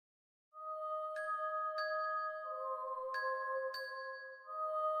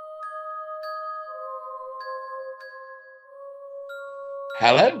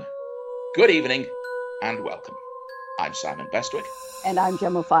Hello, good evening, and welcome. I'm Simon Bestwick, And I'm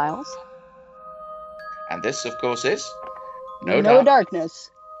Gemma Files. and this, of course, is No No Doubt darkness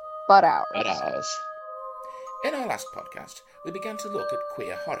but But ours. Ours. In our last podcast, we began to look at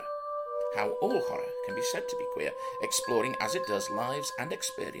queer horror, how all horror can be said to be queer, exploring as it does lives and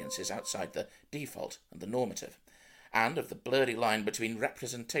experiences outside the default and the normative, and of the blurry line between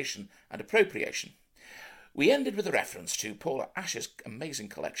representation and appropriation. We ended with a reference to Paula Ashe's amazing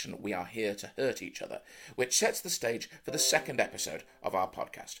collection, We Are Here to Hurt Each Other, which sets the stage for the second episode of our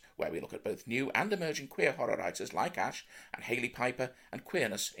podcast, where we look at both new and emerging queer horror writers like Ashe and Hailey Piper and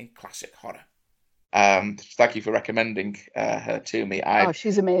queerness in classic horror. Thank you for recommending her to me.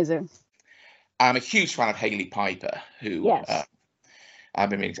 She's amazing. I'm a huge fan of Hailey Piper, who Yes. I've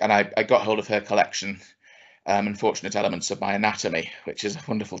been reading, and I got hold of her collection, Unfortunate Elements of My Anatomy, which is a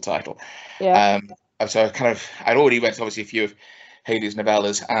wonderful title. Yeah. So I'd already read obviously a few of Hailey's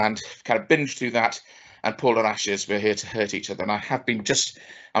novellas and kind of binged through that, and Paula Ashe's We're Here to Hurt Each Other. And I'm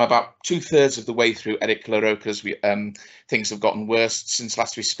about 2/3 of the way through Eric LaRocca's Things Have Gotten Worse Since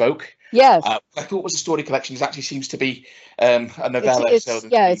Last We Spoke. Yes. I thought it was a story collection. It actually seems to be a novella.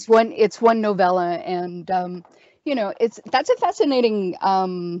 It's one novella, and that's a fascinating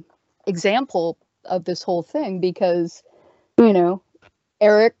example of this whole thing because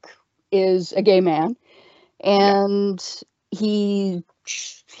Eric is a gay man, and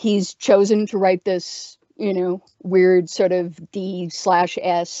he's chosen to write this weird sort of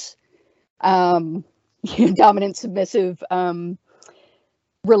D/S dominant submissive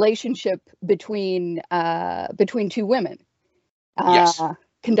relationship between two women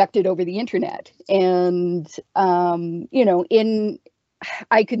conducted over the internet. And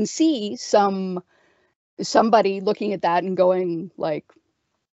I can see somebody looking at that and going like,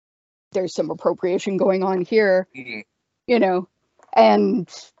 there's some appropriation going on here. And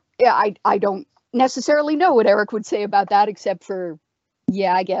yeah, I don't necessarily know what Eric would say about that, except for,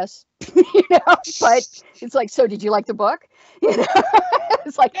 yeah, I guess, but it's like, so did you like the book?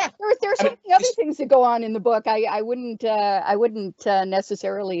 It's like, there's so many other things that go on in the book. I wouldn't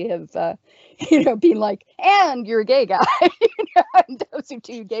necessarily have, been like, and you're a gay guy, and those are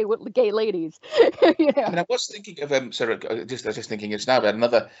two gay ladies. I mean, I was thinking of I was just thinking just now about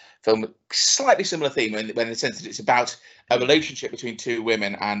another film with slightly similar theme, when in the sense that it's about a relationship between two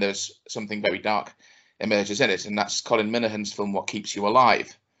women and there's something very dark emerges in it, and that's Colin Minihan's film What Keeps You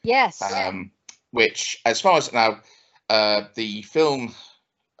Alive. Yes. Which, as far as now, the film,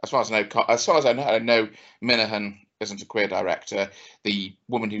 as far as I know, Minahan isn't a queer director. The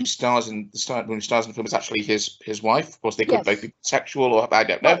woman who stars in the film is actually his wife. Of course, they could both be sexual, or I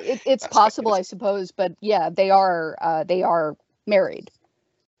don't know. Well, it's possible, I suppose, but yeah, they are married.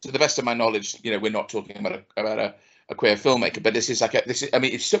 To the best of my knowledge, we're not talking about a queer filmmaker, but it's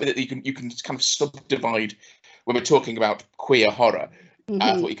something that you can kind of subdivide when we're talking about queer horror. Mm-hmm.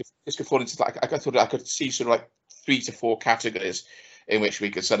 I thought you could fall into I thought I could see sort of like 3 to 4 categories in which we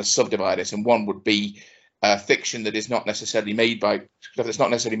could sort of subdivide it, and one would be fiction that is not necessarily made by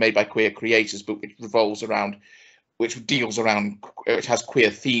queer creators, but which has queer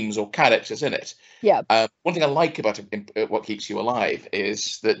themes or characters in it. Yeah. One thing I like about What Keeps You Alive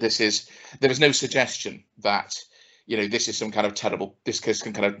is that there is no suggestion that this is some kind of terrible, this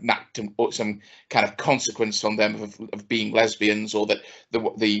can kind of enact some kind of consequence on them of being lesbians, or that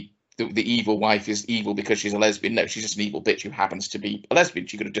the evil wife is evil because she's a lesbian. No, she's just an evil bitch who happens to be a lesbian.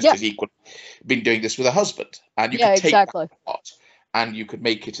 She could have just as equally been doing this with a husband. And you could take that plot and you could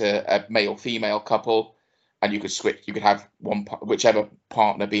make it a male-female couple, and you could switch. You could have whichever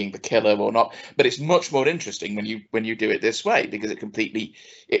partner being the killer or not. But it's much more interesting when you do it this way, because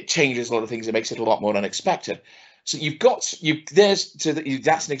it changes a lot of things. It makes it a lot more unexpected. So that's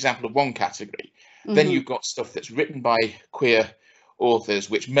an example of one category. Mm-hmm. Then you've got stuff that's written by queer authors,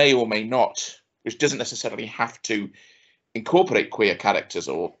 which may or may not, which doesn't necessarily have to incorporate queer characters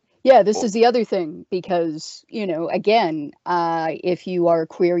this is the other thing, because again, if you are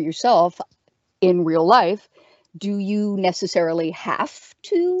queer yourself in real life, do you necessarily have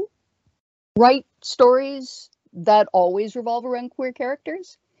to write stories that always revolve around queer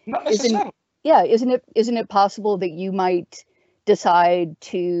characters? Not necessarily. Isn't it possible that you might decide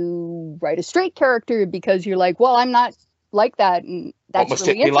to write a straight character because you're like, well, I'm not like that, and that's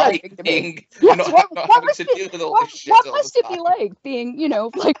really interesting to me. What must it be like being,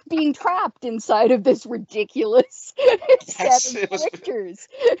 like being trapped inside of this ridiculous set of pictures?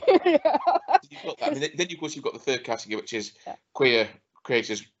 Then of course you've got the third category, which is queer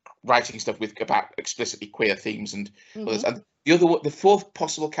creators writing stuff about explicitly queer themes and others. And the fourth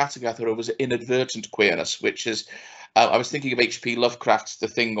possible category I thought of was inadvertent queerness, which is I was thinking of H.P. Lovecraft's The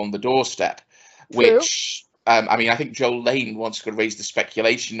Thing on the Doorstep, True. which I mean, I think Joel Lane once could raise the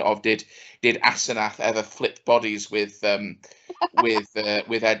speculation of did Asenath ever flip bodies with Edward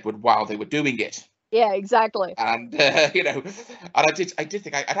while they were doing it? Yeah, exactly. And you know, and I did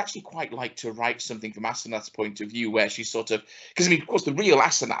think I'd actually quite like to write something from Asenath's point of view, where she sort of, because I mean, of course, the real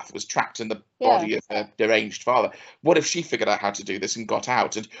Asenath was trapped in the body of her deranged father. What if she figured out how to do this and got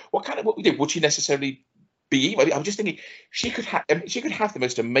out? And what would she necessarily be evil? I mean, I'm just thinking she could have the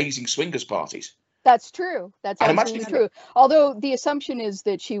most amazing swingers parties. That's true. That's absolutely true. Although the assumption is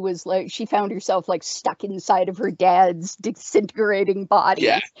that she found herself like stuck inside of her dad's disintegrating body.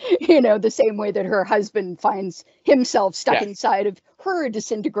 Yeah. You know, the same way that her husband finds himself stuck inside of her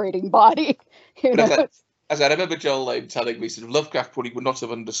disintegrating body. As I remember Joel Lane telling me, sort of Lovecraft probably would not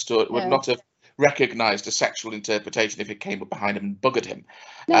have understood, would not have recognized a sexual interpretation if it came up behind him and buggered him.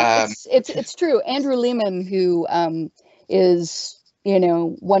 No, it's true. Andrew Leman, who is, you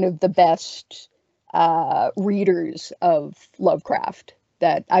know, one of the best readers of Lovecraft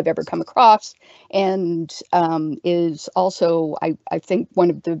that I've ever come across, and is also, I think, one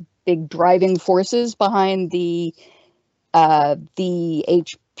of the big driving forces behind the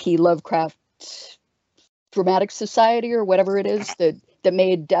H.P. Lovecraft Dramatic Society, or whatever it is, that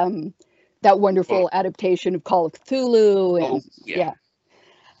made that wonderful adaptation of Call of Cthulhu,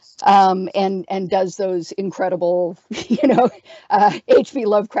 and and does those incredible, you know, H.P.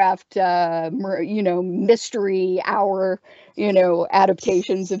 Lovecraft, you know, mystery hour, you know,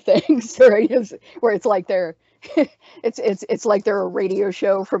 adaptations of things, where it's like they're it's like they're a radio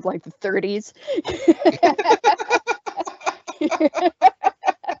show from like the 30s.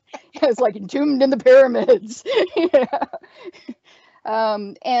 It's like Entombed in the Pyramids.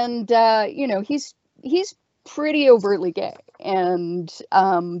 And you know, he's pretty overtly gay. And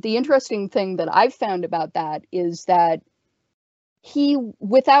the interesting thing that I've found about that is that he,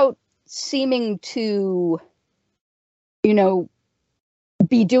 without seeming to, you know,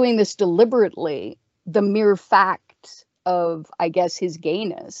 be doing this deliberately, the mere fact of, I guess, his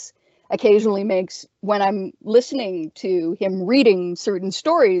gayness occasionally makes, when I'm listening to him reading certain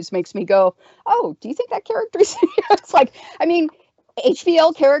stories, makes me go, oh, do you think that character is... It's like, I mean,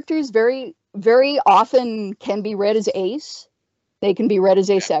 HVL characters very, very often can be read as ace. They can be read as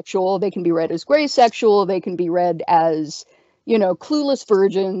asexual. They can be read as gray sexual. They can be read as, you know, clueless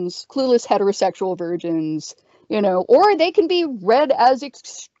virgins, clueless heterosexual virgins, you know, or they can be read as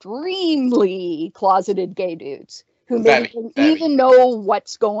extremely closeted gay dudes who maybe even know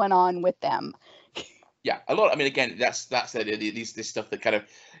what's going on with them. Yeah, a lot. I mean, again, that's this stuff that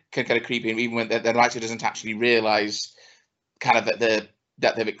can creep in, even when the writer doesn't actually realize kind of that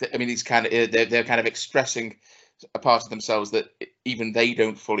I mean, these kind of they're kind of expressing a part of themselves that even they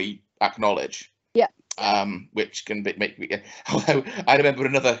don't fully acknowledge. Yeah. Which can make me. Although I remember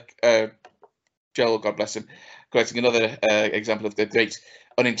another Joel, God bless him, quoting another example of the great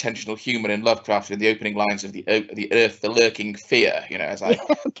unintentional humor in Lovecraft in the opening lines of the Earth, the lurking fear. You know, as I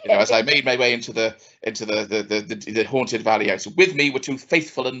as I made my way into the haunted valley, I said, with me were two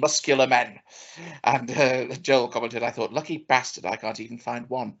faithful and muscular men, and Joel commented, I thought, lucky bastard, I can't even find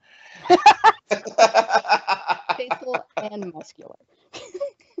one. Faithful and muscular.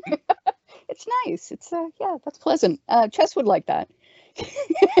 It's nice. It's yeah, that's pleasant. Chess would like that.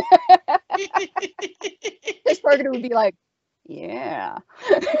 Chess Parker would be like, yeah.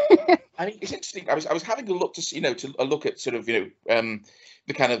 I mean, it's interesting. I was having a look to see, to look at sort of, the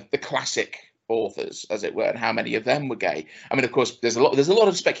kind of the classic authors, as it were, and how many of them were gay. I mean, of course, there's a lot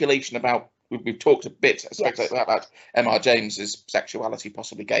of speculation about. We've talked a bit about M.R. James's sexuality,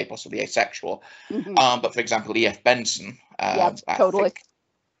 possibly gay, possibly asexual. Mm-hmm. But for example, E.F. Benson. Yeah, totally.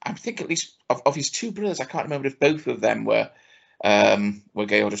 I think at least of his two brothers, I can't remember if both of them were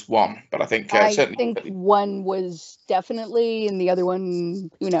gay or just one. But I think certainly one was definitely, and the other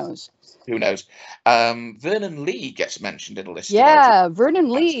one, who knows? Who knows? Vernon Lee gets mentioned in a list. Yeah, Vernon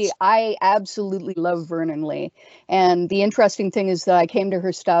Lee. I absolutely love Vernon Lee. And the interesting thing is that I came to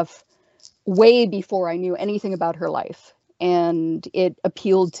her stuff way before I knew anything about her life. And it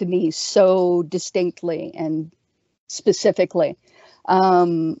appealed to me so distinctly and specifically.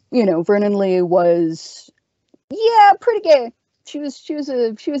 Vernon Lee was, pretty gay. She was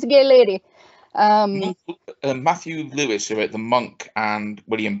a gay lady. Matthew Lewis, who wrote The Monk, and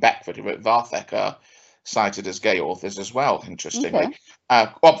William Beckford, who wrote Vathek, are cited as gay authors as well, interestingly. Okay.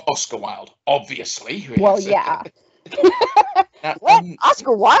 Oscar Wilde, obviously. Well, yeah. What?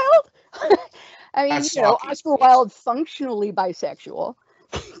 Oscar Wilde? I mean, Oscar Wilde functionally bisexual,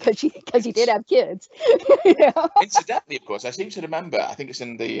 because he did have kids. Incidentally, of course, I seem to remember, I think it's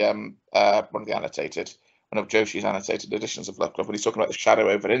in the one of the annotated one of Joshi's annotated editions of Lovecraft, when he's talking about the shadow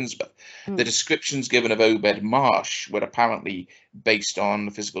over Innsmouth, Mm. the descriptions given of Obed Marsh were apparently based on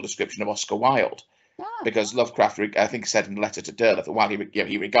the physical description of Oscar Wilde, Ah, because Lovecraft, I think, said in a letter to Derleth that while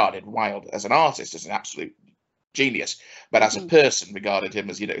he regarded Wilde as an artist, as an absolute genius, but as a mhm. person regarded him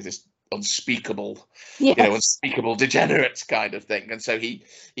as, this unspeakable, Yes. unspeakable degenerate kind of thing. And so he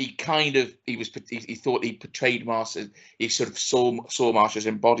thought he portrayed Marsh as, he sort of saw Marsh as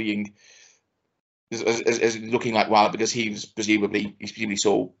embodying, as looking like Wilde, because he presumably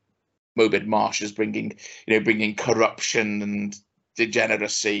saw Obed Marsh as bringing corruption and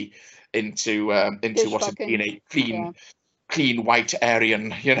degeneracy into what had Fishfucking. been a Yeah. clean white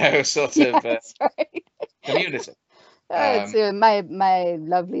Aryan, sort Yeah, of that's right. community. It's my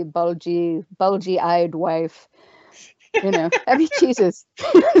lovely bulgy-eyed wife. I mean, Jesus.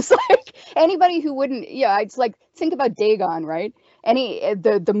 It's like anybody who wouldn't, it's like, think about Dagon, right?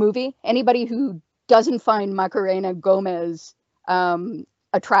 The movie, anybody who doesn't find Macarena Gomez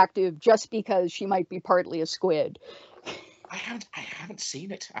attractive just because she might be partly a squid. I haven't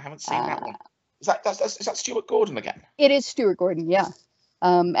seen it. I haven't seen that one. Is that Stuart Gordon again? It is Stuart Gordon, yeah.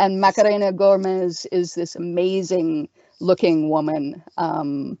 And Macarena Gomez is this amazing looking woman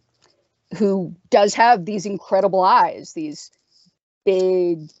who does have these incredible eyes, these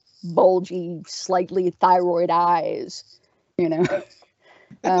big, bulgy, slightly thyroid eyes, Yeah.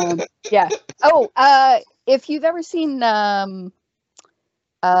 Oh, if you've ever seen Tres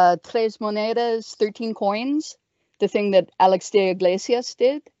Monedas, 13 Coins, the thing that Alex de Iglesias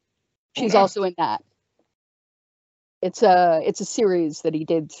did, she's also in that. It's a series that he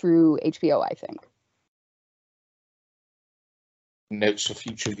did through HBO, I think. Notes for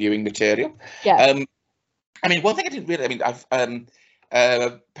future viewing material. Yeah. I mean, one thing I didn't really. I mean,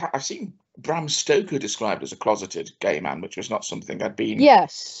 I've seen Bram Stoker described as a closeted gay man, which was not something I'd been.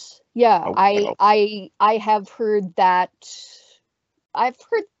 Yes. Yeah. Well. I have heard that. I've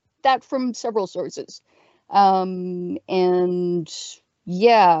heard that from several sources, and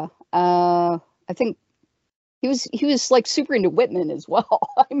yeah, I think he was like super into Whitman as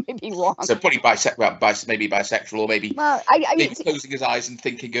well. I may be wrong. So probably maybe bisexual, or maybe maybe closing his eyes and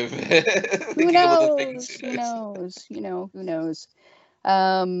thinking of who knows? of other things. Who knows? Who knows?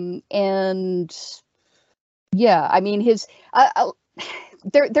 And yeah, I mean,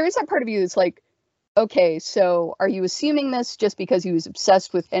 there is that part of you that's like, okay, so are you assuming this just because he was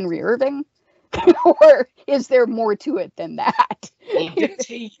obsessed with Henry Irving, or is there more to it than that?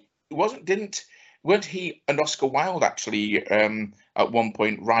 Well, weren't he and Oscar Wilde actually at one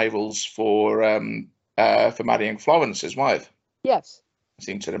point rivals for marrying Florence, his wife? Yes. I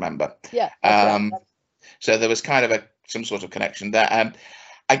seem to remember. Yeah. Right. So there was kind of some sort of connection there.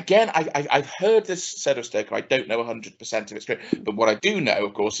 Again, I've heard this said of Stoker. I don't know 100% of it's true, but what I do know,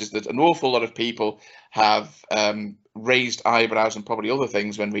 of course, is that an awful lot of people have raised eyebrows and probably other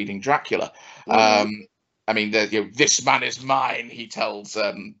things when reading Dracula. Mm-hmm. I mean, this man is mine. He tells,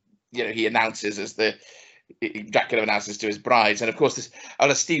 he announces as Dracula announces to his brides, and of course,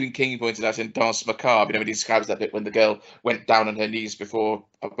 as Stephen King pointed out in Danse Macabre, he describes that bit when the girl went down on her knees before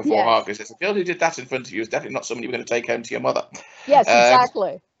Harker. Says, the girl who did that in front of you is definitely not someone you're going to take home to your mother. Yes,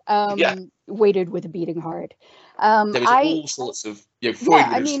 exactly. Waited with a beating heart. There was all sorts of, Freud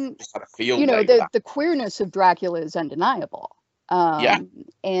I mean, just had a field the queerness of Dracula is undeniable. And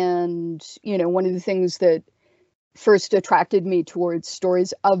one of the things that first attracted me towards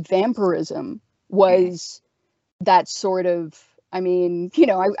stories of vampirism was that sort of, I mean,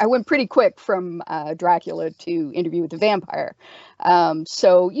 I went pretty quick from Dracula to Interview with the Vampire.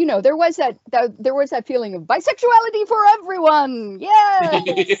 So, there was that feeling of bisexuality for everyone. Yeah.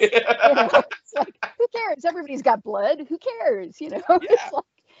 It's like, who cares? Everybody's got blood. Who cares? Yeah.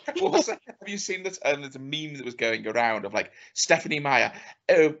 Also, have you seen this? There's a meme that was going around of like Stephanie Meyer.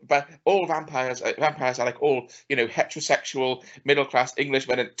 Oh, but all vampires are like all heterosexual middle class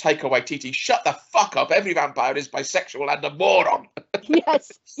Englishmen. And Taika Waititi, shut the fuck up! Every vampire is bisexual and a moron.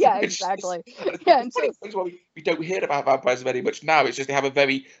 Yes. Yeah. Exactly. Yeah. And so we don't hear about vampires very much now. It's just they have a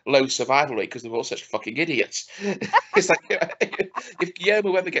very low survival rate because they're all such fucking idiots. It's like if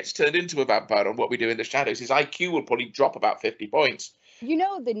Guillermo ever gets turned into a vampire on What We Do in the Shadows, his IQ will probably drop about 50 points.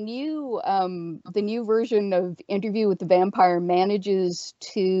 The new version of Interview with the Vampire manages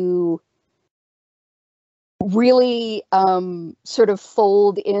to really sort of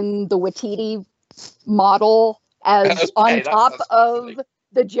fold in the Waititi model as on top of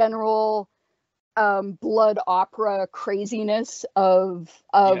the general blood opera craziness of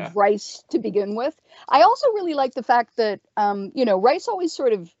Rice to begin with. I also really like the fact that Rice always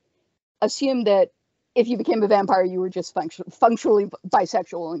sort of assumed that if you became a vampire, you were just functionally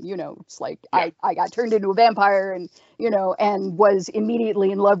bisexual, and it's like I got turned into a vampire, and and was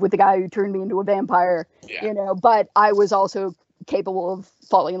immediately in love with the guy who turned me into a vampire, but I was also capable of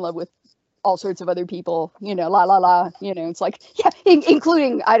falling in love with all sorts of other people, la la la, it's like,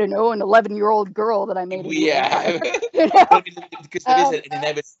 including, I don't know, an 11-year-old girl that I made. Because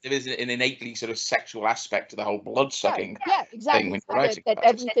there is an innately sort of sexual aspect to the whole blood sucking. Yeah, exactly. That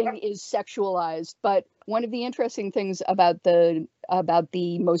everything is sexualized. But one of the interesting things about the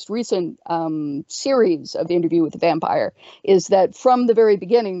most recent series of Interview with the Vampire is that from the very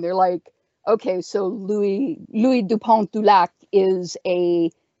beginning, they're like, okay, so Louis Dupont-Dulac is a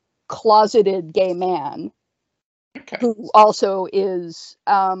closeted gay man who also is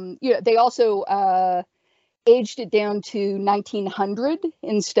they also aged it down to 1900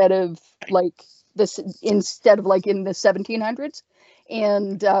 instead of like in the 1700s,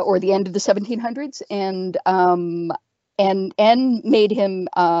 and or the end of the 1700s, and made him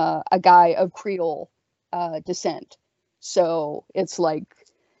a guy of Creole descent. So it's like,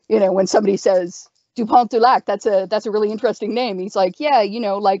 when somebody says Dupont-Dulac, that's a really interesting name. He's like,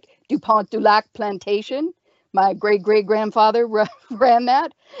 like Dupont-Dulac Plantation. My great-great-grandfather ran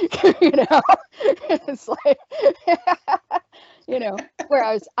that. It's like,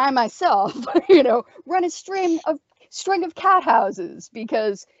 whereas I myself, run a string of cat houses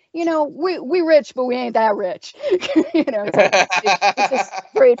because, we rich, but we ain't that rich. It's this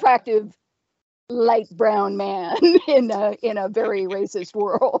very attractive light brown man in a very racist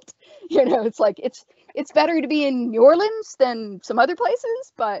world. It's like it's better to be in New Orleans than some other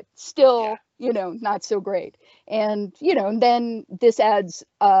places, but still, not so great. And then this adds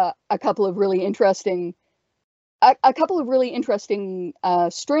a couple of really interesting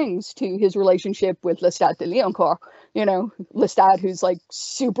strings to his relationship with Lestat de Lioncourt. Lestat, who's like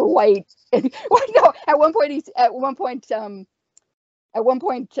super white. And at one point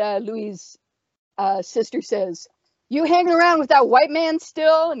Louis' sister says, "You hanging around with that white man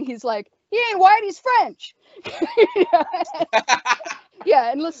still?" And he's like, "He ain't white, he's French."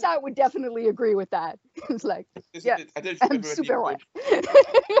 Yeah, and Lestat would definitely agree with that. It's like, I'm super white.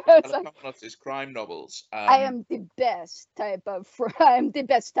 His crime novels. I am the best type of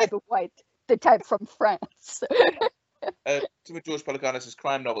white, the type from France. Some of George Pelecanos'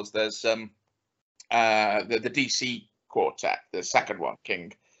 crime novels, there's the DC Quartet, the second one,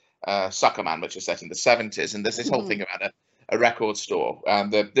 King Suckerman, which is set in the 70s, and there's this whole thing about a record store,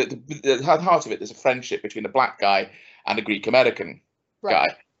 and the heart of it, there's a friendship between a black guy and a Greek American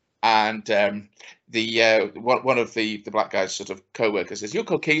guy, and one of the black guy's sort of co-workers says, "Your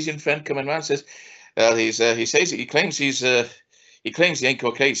Caucasian friend coming around?" Says, "Well, he claims he ain't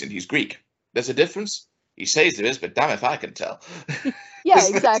Caucasian, he's Greek. There's a difference. He says there is, but damn if I can tell." Yeah,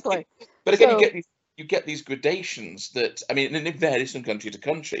 exactly. But again, you get these gradations that, I mean, and it varies from country to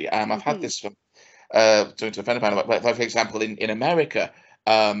country. I've had this from talking to a friend of mine about, for example, in America,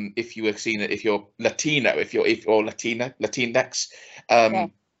 if you're Latino, if you're Latinx,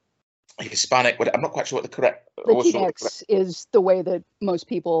 Hispanic, I'm not quite sure what the correct Latinx is the way that most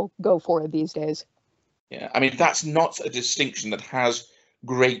people go for it these days. Yeah, I mean, that's not a distinction that has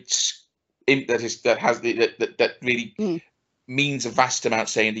that really means a vast amount,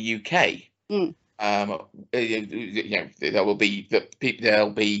 say, in the UK. There'll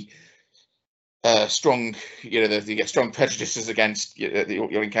be strong, you get strong prejudices against,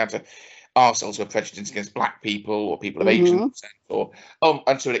 you'll encounter arseholes who are prejudiced against black people or people of Asian descent, or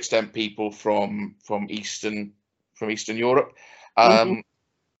and to an extent people from Eastern Europe.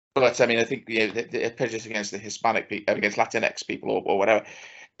 But I mean, I think the prejudice against the Hispanic people, against Latinx people or whatever,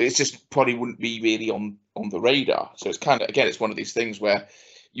 it's just probably wouldn't be really on the radar. So it's kind of, again, it's one of these things where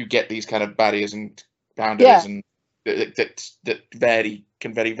you get these kind of barriers and boundaries, and that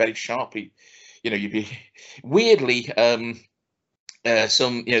can very, very sharply, you'd be weirdly some of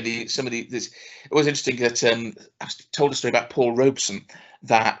this. It was interesting that I told a story about Paul Robeson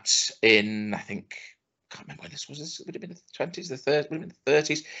that in, I think, I can't remember when this was. This would have been the 20s, the 30s, would have been the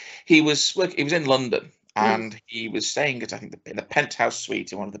 30s. He was in London, and he was staying at, I think, in the penthouse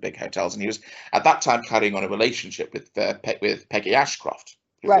suite in one of the big hotels, and he was at that time carrying on a relationship with Peggy Ashcroft,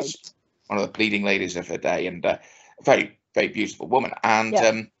 who was one of the leading ladies of her day, and a very, very beautiful woman.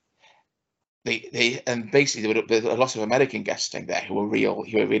 And basically there were a lot of American guests staying there who were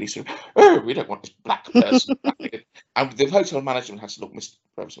really sort of, "Oh, we don't want this black person." And the hotel management had to look, "Mr.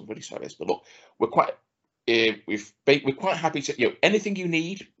 Robeson, I'm really sorry, but look, we're quite happy to, anything you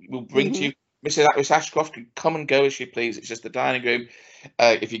need, we'll bring to you. Miss Ashcroft can come and go as she please. It's just the dining room.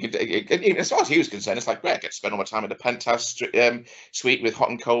 If you could, even as far as he was concerned, it's like, well, I get to spend all my time in the penthouse suite with hot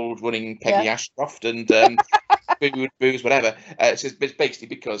and cold running Peggy Ashcroft and food, booze, whatever. It's basically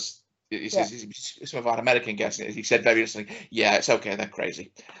because he says some of our American guests. He said very interestingly, "Yeah, it's okay. They're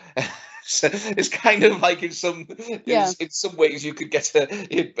crazy." So it's kind of like in some ways you could get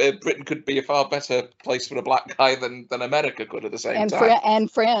Britain could be a far better place for a black guy than America could at the same time. And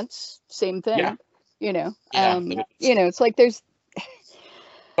France, same thing. Yeah. You know, it's like there's.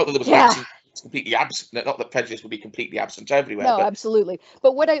 Not that there was completely absent. Not that prejudice would be completely absent everywhere. No, absolutely.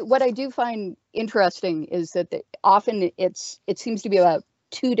 But what I do find interesting is that often it seems to be about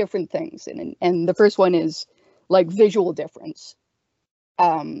two different things, and the first one is like visual difference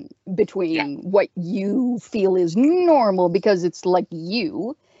between what you feel is normal because it's like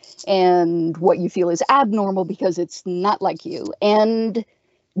you, and what you feel is abnormal because it's not like you, and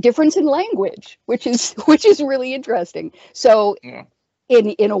difference in language, which is really interesting. So. Yeah.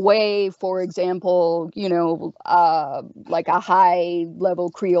 In a way, for example, like a high level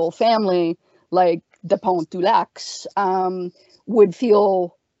Creole family, like the Pontulacs, would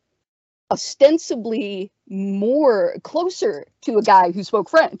feel ostensibly more closer to a guy who spoke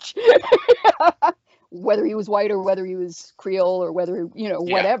French, whether he was white or whether he was Creole or whether,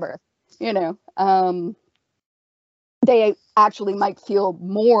 whatever, they actually might feel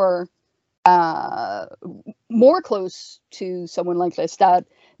more close to someone like Lestat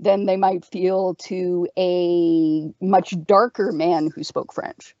than they might feel to a much darker man who spoke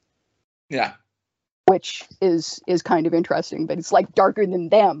French. Yeah. Which is kind of interesting, but it's like darker than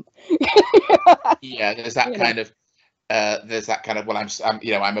them. Yeah, there's that kind of well,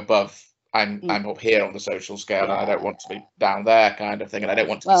 I'm above, I'm up here on the social scale, and I don't want to be down there kind of thing, and I don't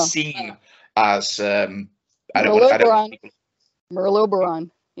want to be seen as Merle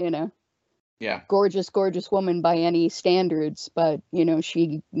Oberon, Yeah. Gorgeous woman by any standards, but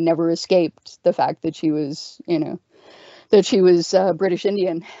she never escaped the fact that she was, British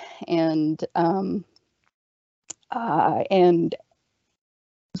Indian, and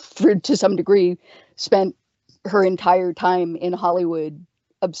to some degree spent her entire time in Hollywood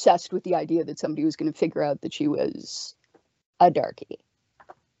obsessed with the idea that somebody was going to figure out that she was a darkie.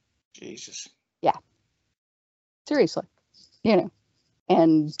 Jesus. Yeah. Seriously,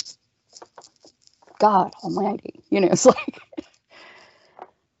 and God Almighty, it's like,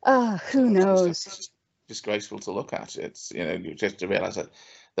 who knows? It's disgraceful to look at. It's just to realize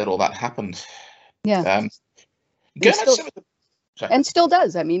that all that happened. Yeah. And still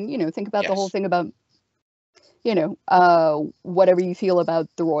does. I mean, think about the whole thing about, whatever you feel about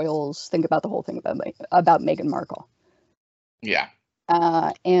the royals, think about the whole thing about Meghan Markle. Yeah.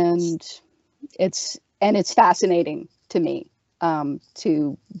 And it's fascinating to me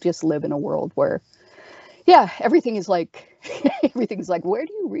to just live in a world where, everything is like, where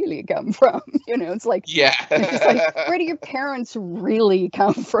do you really come from? It's like, it's like, where do your parents really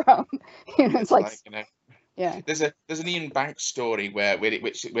come from? It's like yeah. There's an Ian Banks story where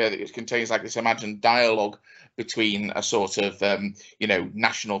it contains like this imagined dialogue between a sort of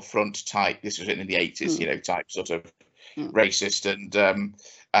National Front type. This was written in the 80s, type sort of racist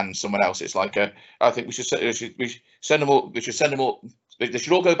and someone else. It's like I think we should send them all. We should send them all. They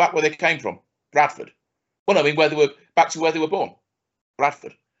should all go back where they came from, Bradford. Well, I mean, where they were back to where they were born,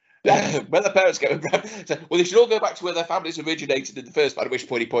 Bradford. Yeah. Where their parents go, so, well, they should all go back to where their families originated in the first part. At which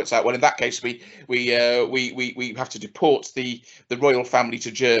point he points out, well, in that case, we have to deport the royal family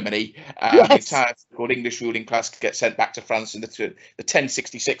to Germany. The entire called English ruling class get sent back to France in the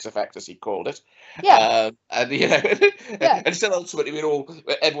 1066 effect, as he called it. Yeah. And still ultimately,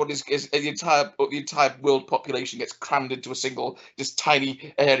 everyone is the entire world population gets crammed into a single, just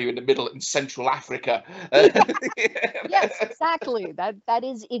tiny area in the middle in Central Africa. Yes, exactly. That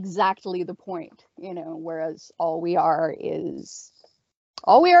is exactly the point, whereas all we are is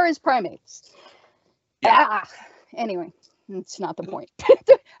primates. Yeah. Anyway, it's not the point.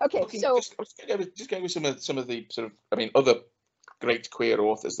 Okay, so just go with some of the sort of, other great queer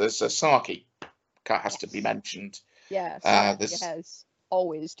authors. There's Saki, has to be mentioned. Yeah, Saki has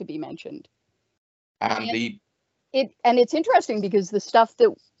always to be mentioned. And it's interesting because the stuff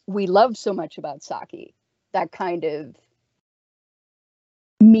that we love so much about Saki, that kind of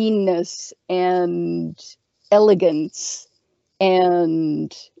meanness and elegance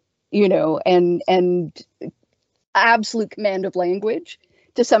and and absolute command of language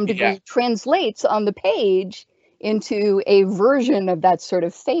to some degree translates on the page into a version of that sort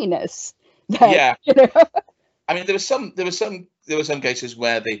of feyness that, I mean, there were some cases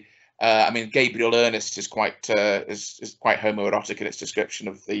where Gabriel Ernest is quite homoerotic in its description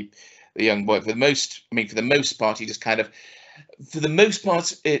of the the young boy. For the most part, he just kind of, for the most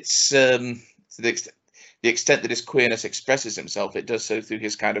part, it's to the extent that his queerness expresses himself, it does so through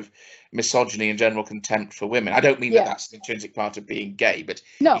his kind of misogyny and general contempt for women. I don't mean that that's an intrinsic part of being gay, but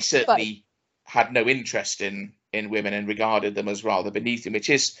he certainly had no interest in women and regarded them as rather beneath him, which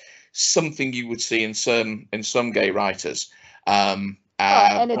is something you would see in some gay writers. And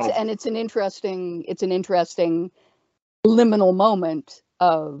it's an interesting liminal moment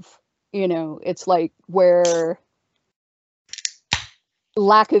of, you know, it's like where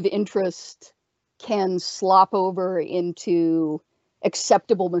lack of interest can slop over into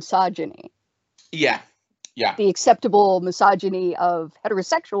acceptable misogyny. Yeah. The acceptable misogyny of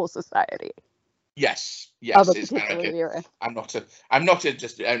heterosexual society. Yes. Of a particular era. I'm not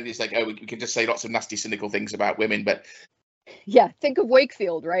just, and it's like, oh, we can just say lots of nasty, cynical things about women, but yeah, think of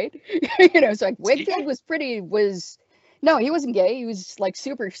Wakefield, right? You know, it's like Wakefield no, he wasn't gay. He was like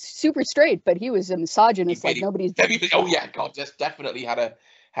super straight, but he was a misogynist like nobody's. Oh yeah, God, just definitely had a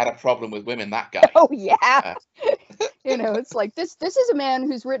problem with women. That guy. Oh yeah. You know, it's like this is a man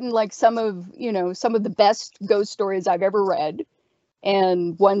who's written like some of the best ghost stories I've ever read,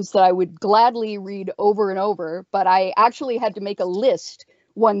 and ones that I would gladly read over and over. But I actually had to make a list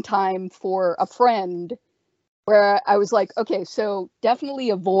one time for a friend where I was like, okay, so definitely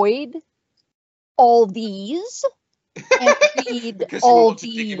avoid all these. And read because all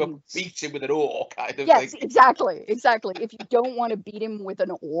these. Pick him up, beat him with an oar, kind of yes, thing. Exactly. If you don't want to beat him with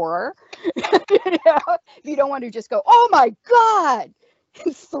an oar, you know, if you don't want to just go, oh my God,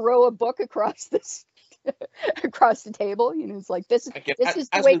 and throw a book across the table, you know, it's like this is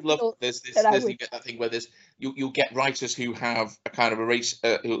the way. There's you get that thing where you'll get writers who have a kind of a race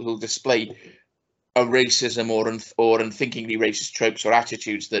who'll display a racism or unthinkingly racist tropes or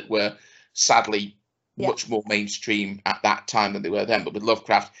attitudes that were sadly much more mainstream at that time than they were then. But with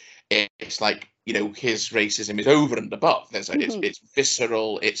Lovecraft, it's like, you know, his racism is over and above. There's it's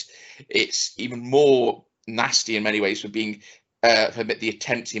visceral. It's even more nasty in many ways for being for the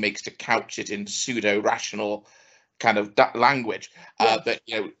attempts he makes to couch it in pseudo rational kind of language. But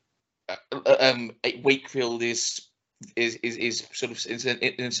you know, Wakefield is sort of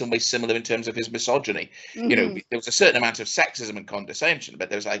in some ways similar in terms of his misogyny. You know, there was a certain amount of sexism and condescension, but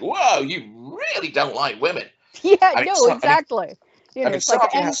there was like, whoa, you really don't like women. Yeah, exactly. You know,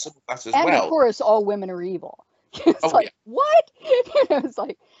 Saki has some of that as well. And of course, all women are evil. It's what? You know, it's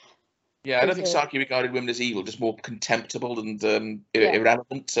like. Yeah, I don't think Saki regarded women as evil, just more contemptible and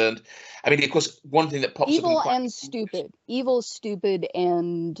irrelevant. And I mean, of course, one thing that pops evil up and stupid,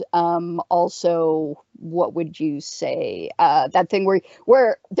 and also, what would you say? That thing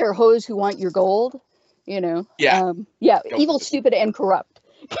where there are hoes who want your gold, you know? Evil, stupid, and corrupt.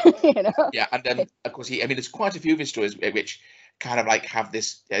 You know? Yeah, and of course, there's quite a few of his stories which kind of like have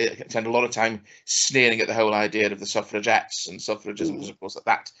this spend a lot of time sneering at the whole idea of the suffragettes and suffragism, because of course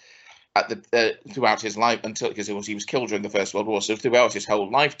that. Throughout his life, because he was killed during the First World War, so throughout his whole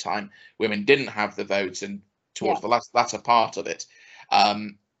lifetime, women didn't have the votes, and towards the latter part of it,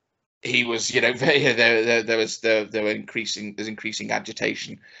 he was, you know, there were increasing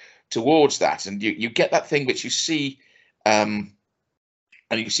agitation towards that, and you get that thing which you see, and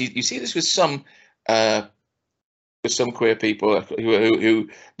you see this with some queer people who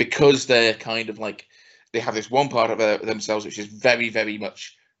because they're kind of like they have this one part of themselves which is very, very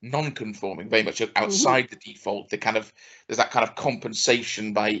much non-conforming, very much outside the default. There's that kind of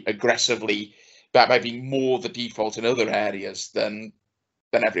compensation by aggressively by being more the default in other areas than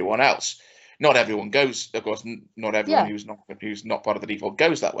everyone else. Not everyone goes, of course. Not everyone who's not part of the default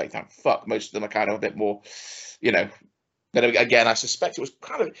goes that way. Thank fuck. Most of them are kind of a bit more, you know. But again, I suspect it was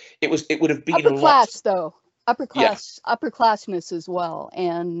kind of it would have been upper class though. Upperclassness as well.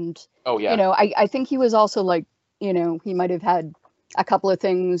 And you know, I think he was also like, you know, he might have had a couple of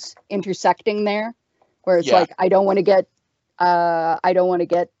things intersecting there, where it's like I don't want to get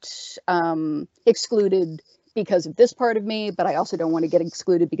excluded because of this part of me, but I also don't want to get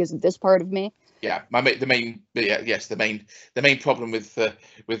excluded because of this part of me. Yeah, the main problem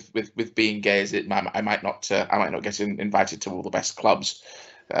with being gay is I might not get invited to all the best clubs.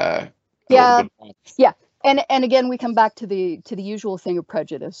 And again we come back to the usual thing of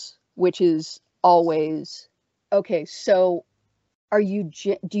prejudice, which is always okay. So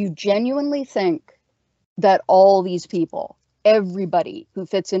do you genuinely think that all these people, everybody who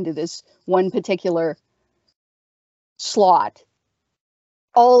fits into this one particular slot,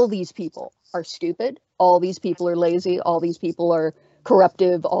 all these people are stupid, all these people are lazy, all these people are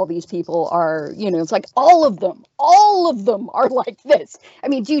corruptive, all these people are, you know, it's like all of them are like this? I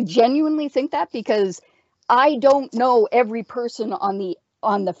mean, do you genuinely think that? Because I don't know every person on the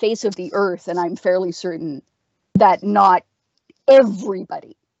on the face of the earth, and I'm fairly certain that not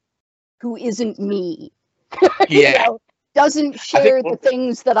everybody who isn't me Yeah. doesn't share the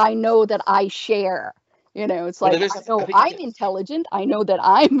things that I know that I share. It's like, I know I'm intelligent. I know that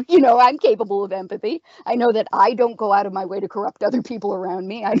I'm capable of empathy. I know that I don't go out of my way to corrupt other people around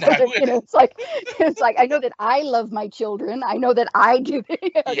me. I know that, it's like, I know that I love my children. I know that I do.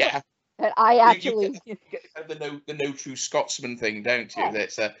 Yeah. That I actually you get the no true Scotsman thing, don't you? Yeah.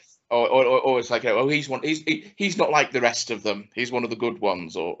 That's or it's like, oh, he's not like the rest of them. He's one of the good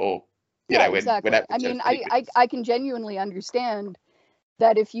ones, or exactly. I mean, I can genuinely understand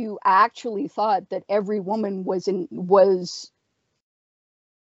that if you actually thought that every woman that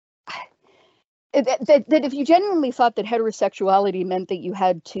if you genuinely thought that heterosexuality meant that you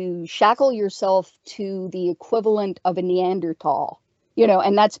had to shackle yourself to the equivalent of a Neanderthal,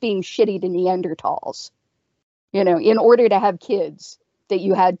 and that's being shitty to Neanderthals, in order to have kids, that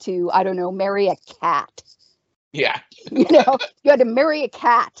you had to, I don't know, marry a cat. Yeah. You had to marry a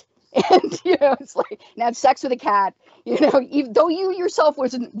cat. And it's like, and have sex with a cat, even though you yourself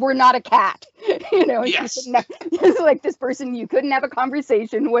were not a cat, Yes. It's like, this person you couldn't have a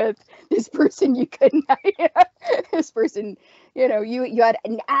conversation with, this person you couldn't this person, you had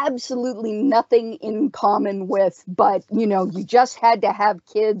absolutely nothing in common with, but you just had to have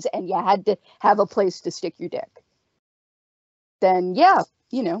kids and you had to have a place to stick your dick. Then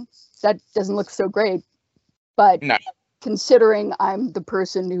that doesn't look so great, but no. Considering I'm the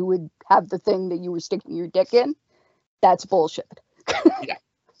person who would have the thing that you were sticking your dick in, that's bullshit. Yeah.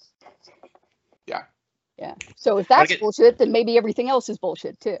 Yeah. Yeah. So if that's bullshit, then maybe everything else is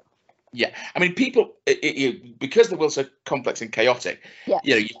bullshit too. Yeah. I mean, people, because the world's so complex and chaotic,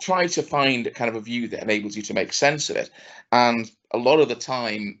 you try to find kind of a view that enables you to make sense of it. And a lot of the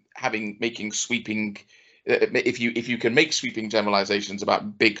time, making sweeping, if you can make sweeping generalizations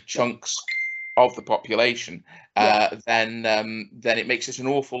about big chunks of the population, then it makes it an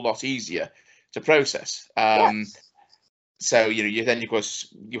awful lot easier to process. So then of course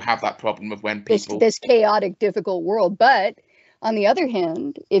you have that problem of when people this chaotic, difficult world. But on the other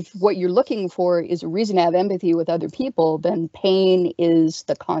hand, if what you're looking for is a reason to have empathy with other people, then pain is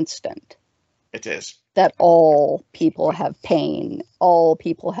the constant. It is. That all people have pain, all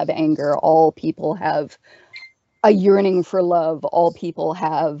people have anger, all people have a yearning for love, all people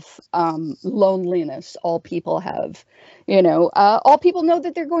have loneliness, all people have, all people know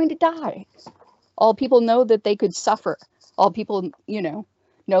that they're going to die. All people know that they could suffer. All people,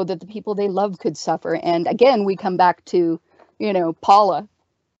 know that the people they love could suffer. And again, we come back to, Paula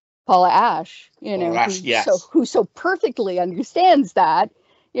Ashe, who so perfectly understands that,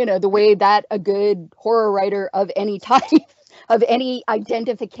 the way that a good horror writer of any type, of any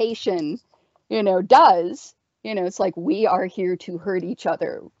identification, does. It's like, we are here to hurt each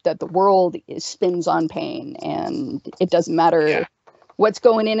other, that the world spins on pain, and it doesn't matter what's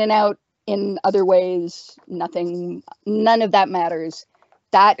going in and out in other ways. None of that matters.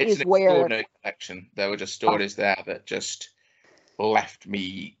 It's an extraordinary collection. There were just stories there that just left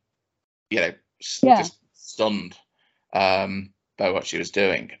me, just stunned by what she was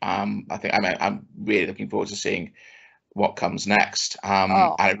doing. I'm really looking forward to seeing what comes next.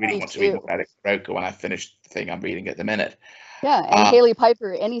 I really want to read Eric Roker when I finish the thing I'm reading at the minute. Yeah, and Hailey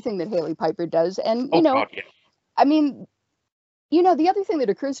Piper, anything that Hailey Piper does. And, I mean, the other thing that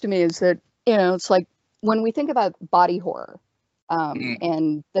occurs to me is that, it's like, when we think about body horror,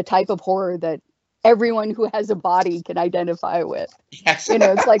 and the type of horror that everyone who has a body can identify with. Yes.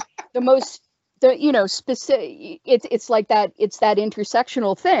 It's like specific, it's like that, it's that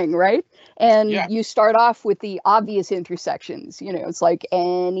intersectional thing, right? And you start off with the obvious intersections, it's like,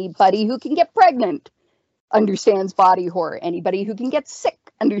 anybody who can get pregnant understands body horror. Anybody who can get sick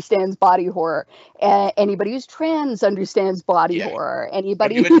understands body horror. Anybody who's trans understands body horror.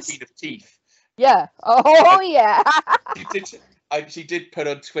 Anybody who's of teeth. Yeah. Oh, yeah. She did put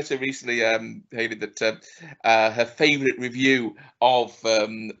on Twitter recently, Hailey, that her favourite review of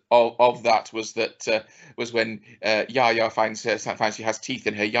that was when Yaya finds she has teeth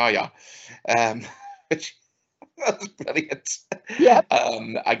in her Yaya, which was brilliant. Yeah.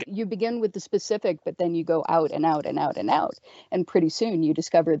 You begin with the specific, but then you go out and out and out and out, and pretty soon you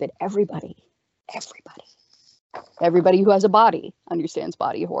discover that everybody who has a body understands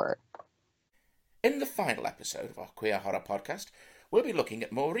body horror. In the final episode of our Queer Horror podcast, we'll be looking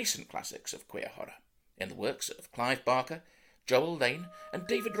at more recent classics of queer horror, in the works of Clive Barker, Joel Lane and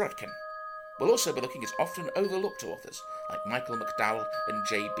David Rudkin. We'll also be looking at often overlooked authors like Michael McDowell and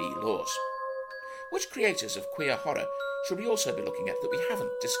J.B. Laws. Which creators of queer horror should we also be looking at that we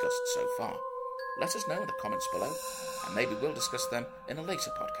haven't discussed so far? let us know in the comments below, and maybe we'll discuss them in a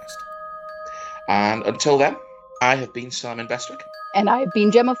later podcast. And until then, I have been Simon Bestwick. And I've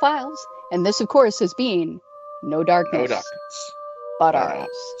been Gemma Files, and this, of course, has been No Darkness, No Darkness, but Ours.